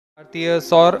भारतीय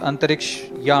सौर अंतरिक्ष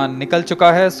यान निकल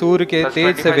चुका है सूर्य के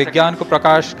तेज से विज्ञान को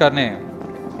प्रकाश करने।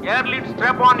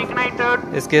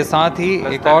 इसके साथ ही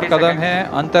एक और कदम है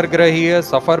अंतर्ग्रहीय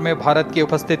सफर में भारत की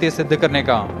उपस्थिति सिद्ध करने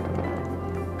का।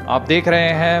 आप देख रहे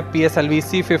हैं PSLV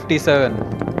C-57।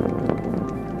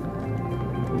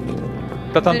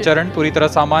 प्रथम चरण पूरी तरह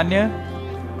सामान्य।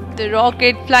 The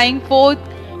rocket flying forth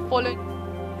following.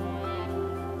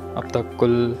 अब तक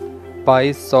कुल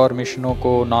 22 सौर मिशनों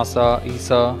को नासा,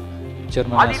 ईसा,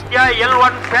 German Aditya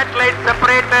L-1 satellite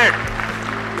separated.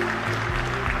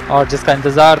 और जिसका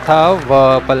इंतजार था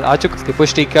वह पल आ चुका, इसकी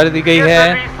पुष्टि कर दी गई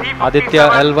है। Aditya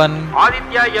L-1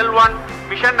 Aditya L-1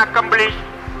 mission accomplished.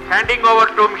 Handing over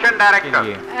to mission director.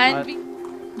 And we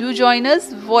do join us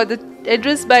for the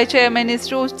address by Chairman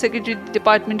ISRO Secretary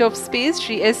Department of Space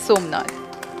Shri S. Somnath.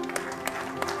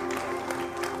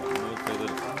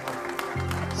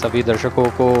 सभी दर्शकों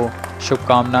को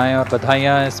शुभकामनाएं और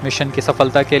बधाइयां इस मिशन की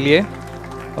सफलता के लिए।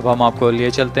 अब हम आपको लिए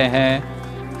चलते हैं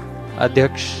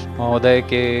अध्यक्ष महोदय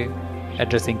के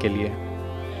एड्रेसिंग के लिए।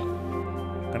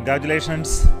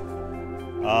 Congratulations.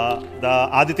 The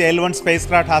Aditya L-1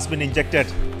 spacecraft has been injected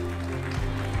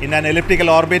in an elliptical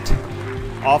orbit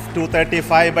of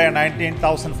 235 by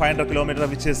 19,500 kilometers,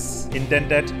 which is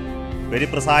intended very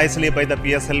precisely by the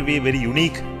PSLV. Very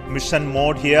unique mission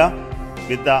mode here,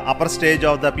 with the upper stage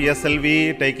of the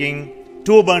PSLV taking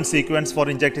 2 burn sequence for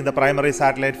injecting the primary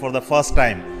satellite for the first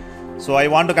time. So I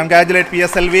want to congratulate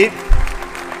PSLV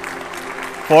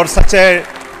for such a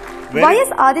Why is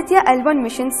Aditya L-1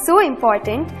 mission so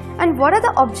important, and what are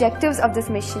the objectives of this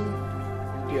mission?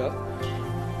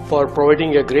 For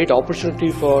providing a great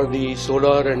opportunity for the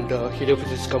solar and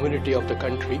heliophysics community of the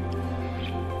country.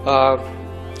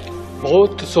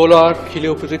 Both solar,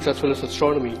 heliophysics as well as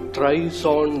astronomy thrives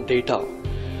on data.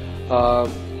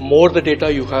 More the data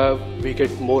you have, we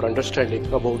get more understanding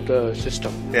about the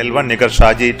system. L-1 Nigar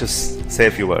Shaji to say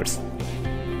a few words.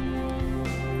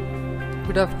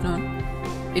 Good afternoon.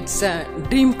 It's a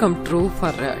dream come true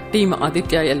for Team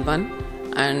Aditya L-1,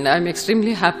 and I'm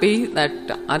extremely happy that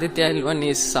Aditya L-1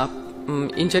 is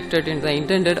injected in the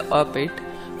intended orbit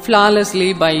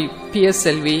flawlessly by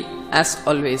PSLV as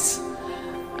always.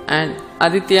 And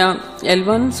Aditya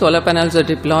L-1 solar panels are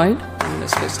deployed and the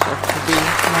spacecraft will be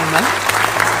normal.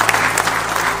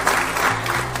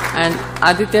 And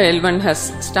Aditya L-1 has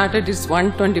started its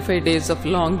 125 days of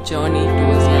long journey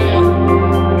towards